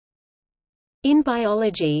In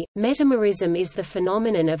biology, metamerism is the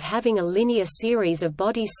phenomenon of having a linear series of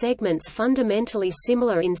body segments fundamentally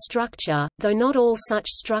similar in structure, though not all such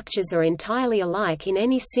structures are entirely alike in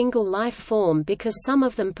any single life form because some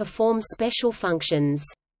of them perform special functions.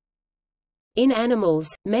 In animals,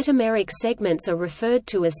 metameric segments are referred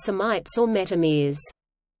to as somites or metameres.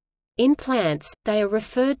 In plants, they are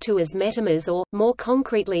referred to as metamers or, more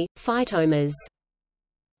concretely, phytomers.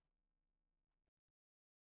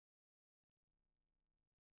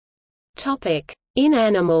 In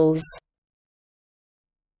animals.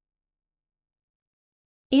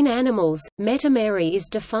 In animals, metamery is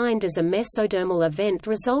defined as a mesodermal event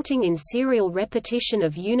resulting in serial repetition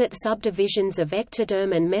of unit subdivisions of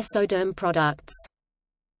ectoderm and mesoderm products.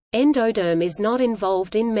 Endoderm is not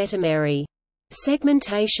involved in metamery.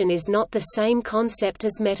 Segmentation is not the same concept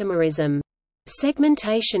as metamerism.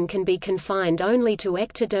 Segmentation can be confined only to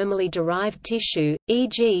ectodermally derived tissue,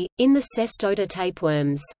 e.g., in the cestoda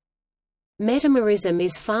tapeworms. Metamerism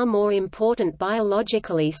is far more important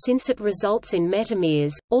biologically since it results in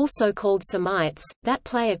metameres, also called somites, that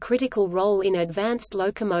play a critical role in advanced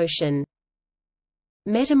locomotion.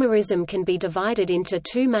 Metamerism can be divided into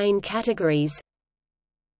two main categories.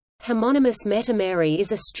 Homonymous metamery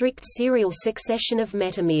is a strict serial succession of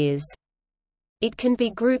metameres. It can be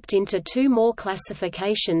grouped into two more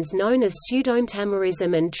classifications known as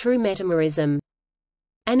pseudometamerism and true metamerism.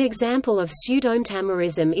 An example of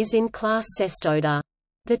pseudometamerism is in class Cestoda.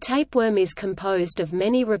 The tapeworm is composed of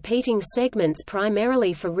many repeating segments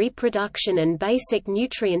primarily for reproduction and basic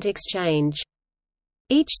nutrient exchange.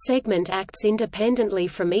 Each segment acts independently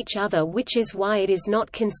from each other, which is why it is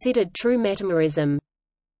not considered true metamerism.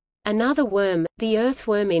 Another worm, the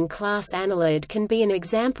earthworm in class Annelid, can be an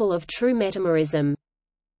example of true metamerism.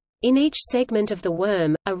 In each segment of the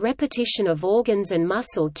worm, a repetition of organs and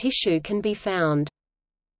muscle tissue can be found.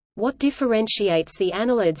 What differentiates the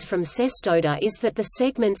annelids from Cestoda is that the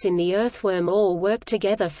segments in the earthworm all work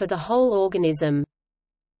together for the whole organism.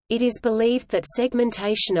 It is believed that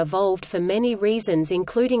segmentation evolved for many reasons,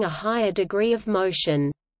 including a higher degree of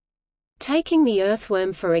motion. Taking the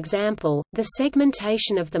earthworm for example, the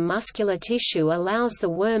segmentation of the muscular tissue allows the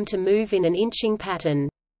worm to move in an inching pattern.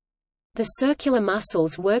 The circular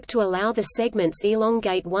muscles work to allow the segments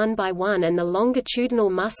elongate one by one, and the longitudinal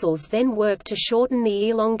muscles then work to shorten the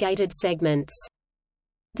elongated segments.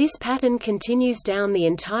 This pattern continues down the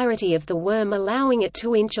entirety of the worm, allowing it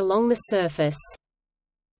to inch along the surface.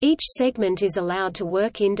 Each segment is allowed to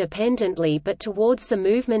work independently but towards the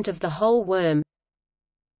movement of the whole worm.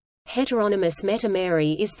 Heteronymous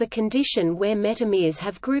metamery is the condition where metameres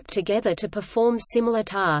have grouped together to perform similar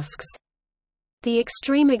tasks. The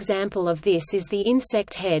extreme example of this is the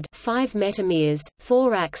insect head, 5 metameres,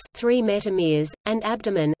 thorax, 3 metameres, and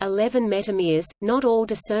abdomen, 11 metameres, not all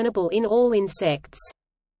discernible in all insects.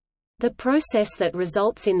 The process that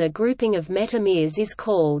results in the grouping of metameres is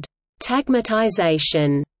called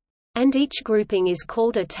tagmatization, and each grouping is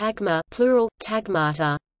called a tagma, plural,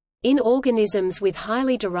 tagmata. In organisms with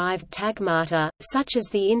highly derived tagmata, such as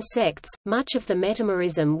the insects, much of the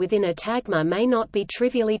metamerism within a tagma may not be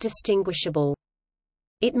trivially distinguishable.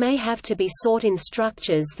 It may have to be sought in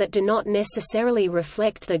structures that do not necessarily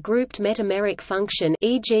reflect the grouped metameric function,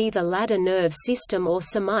 e.g. the ladder nerve system, or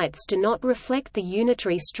somites do not reflect the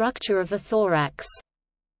unitary structure of a thorax.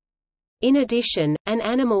 In addition, an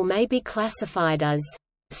animal may be classified as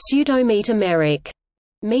pseudometameric,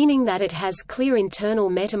 meaning that it has clear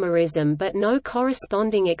internal metamerism but no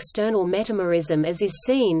corresponding external metamerism, as is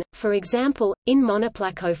seen, for example, in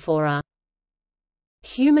Monoplacophora.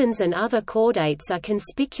 Humans and other chordates are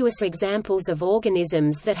conspicuous examples of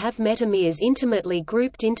organisms that have metameres intimately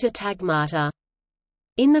grouped into tagmata.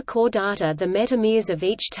 In the chordata, the metameres of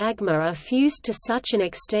each tagma are fused to such an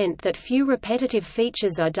extent that few repetitive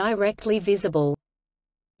features are directly visible.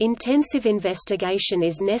 Intensive investigation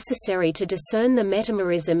is necessary to discern the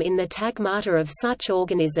metamerism in the tagmata of such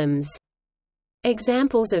organisms.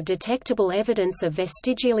 Examples of detectable evidence of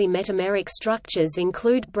vestigially metameric structures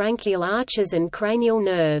include branchial arches and cranial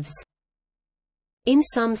nerves. In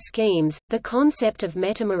some schemes, the concept of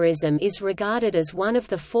metamerism is regarded as one of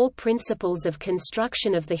the 4 principles of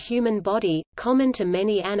construction of the human body, common to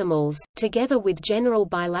many animals, together with general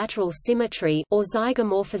bilateral symmetry or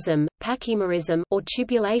zygomorphism, pachymerism or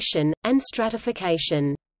tubulation, and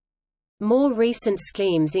stratification. More recent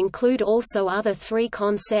schemes include also other 3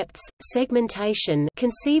 concepts: segmentation,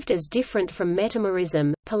 conceived as different from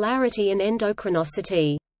metamerism, polarity, and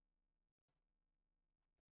endochronicity.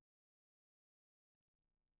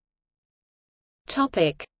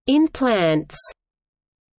 Topic: In plants.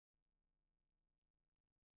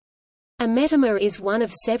 A metamer is one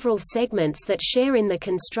of several segments that share in the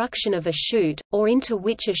construction of a shoot, or into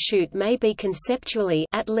which a shoot may be conceptually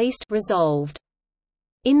at least resolved.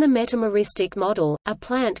 In the metameristic model, a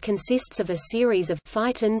plant consists of a series of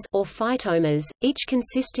phytons or phytomers, each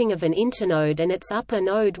consisting of an internode and its upper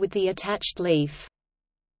node with the attached leaf.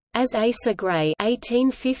 As Asa Gray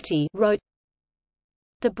 (1850) wrote,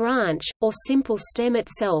 "The branch, or simple stem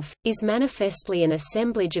itself, is manifestly an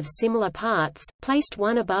assemblage of similar parts, placed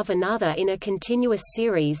one above another in a continuous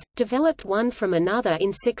series, developed one from another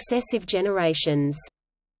in successive generations.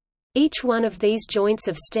 Each one of these joints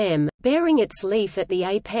of stem, bearing its leaf at the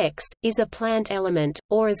apex, is a plant element,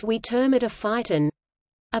 or as we term it a phyton,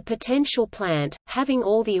 a potential plant, having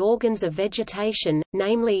all the organs of vegetation,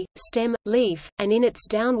 namely, stem, leaf, and in its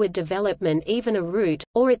downward development even a root,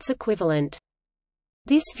 or its equivalent.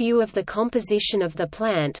 This view of the composition of the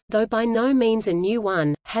plant, though by no means a new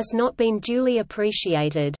one, has not been duly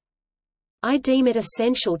appreciated. I deem it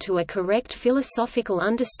essential to a correct philosophical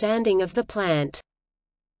understanding of the plant.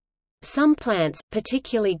 Some plants,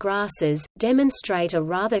 particularly grasses, demonstrate a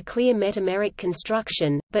rather clear metameric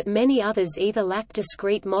construction, but many others either lack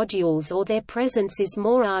discrete modules or their presence is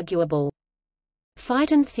more arguable.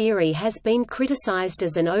 Phyton theory has been criticized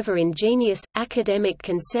as an over-ingenious, academic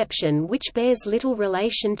conception which bears little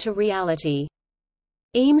relation to reality.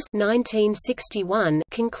 Eames 1961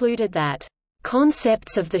 concluded that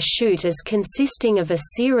concepts of the shoot as consisting of a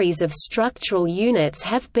series of structural units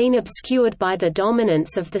have been obscured by the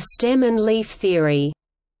dominance of the stem and leaf theory.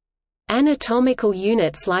 Anatomical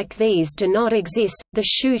units like these do not exist, the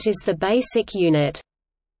shoot is the basic unit.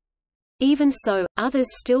 Even so, others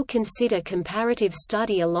still consider comparative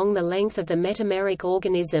study along the length of the metameric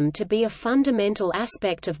organism to be a fundamental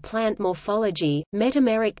aspect of plant morphology.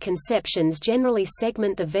 Metameric conceptions generally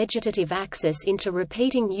segment the vegetative axis into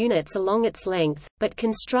repeating units along its length, but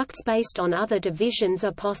constructs based on other divisions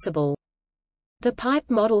are possible. The pipe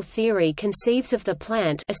model theory conceives of the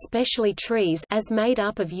plant, especially trees, as made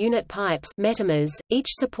up of unit pipes, metamers, each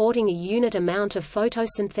supporting a unit amount of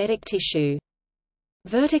photosynthetic tissue.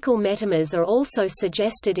 Vertical metamers are also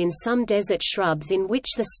suggested in some desert shrubs in which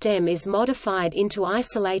the stem is modified into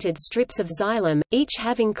isolated strips of xylem, each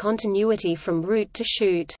having continuity from root to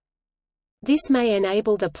shoot. This may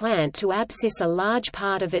enable the plant to abscess a large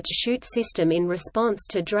part of its shoot system in response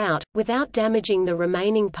to drought, without damaging the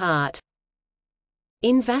remaining part.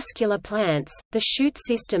 In vascular plants, the shoot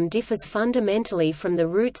system differs fundamentally from the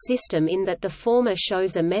root system in that the former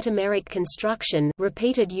shows a metameric construction,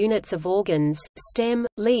 repeated units of organs, stem,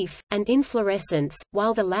 leaf, and inflorescence,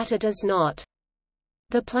 while the latter does not.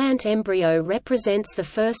 The plant embryo represents the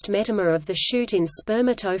first metamer of the shoot in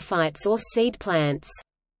spermatophytes or seed plants.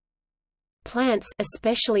 Plants,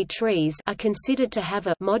 especially trees, are considered to have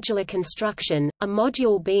a modular construction, a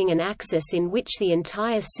module being an axis in which the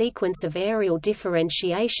entire sequence of aerial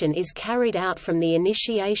differentiation is carried out from the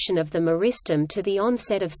initiation of the meristem to the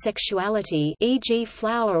onset of sexuality, e.g.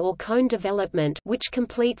 flower or cone development, which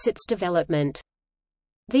completes its development.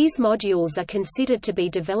 These modules are considered to be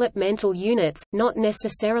developmental units, not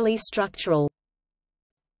necessarily structural.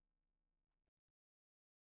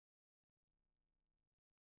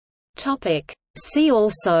 See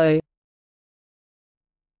also: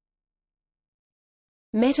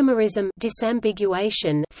 Metamerism,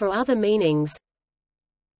 disambiguation for other meanings,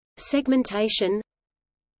 segmentation,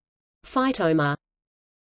 phytomer.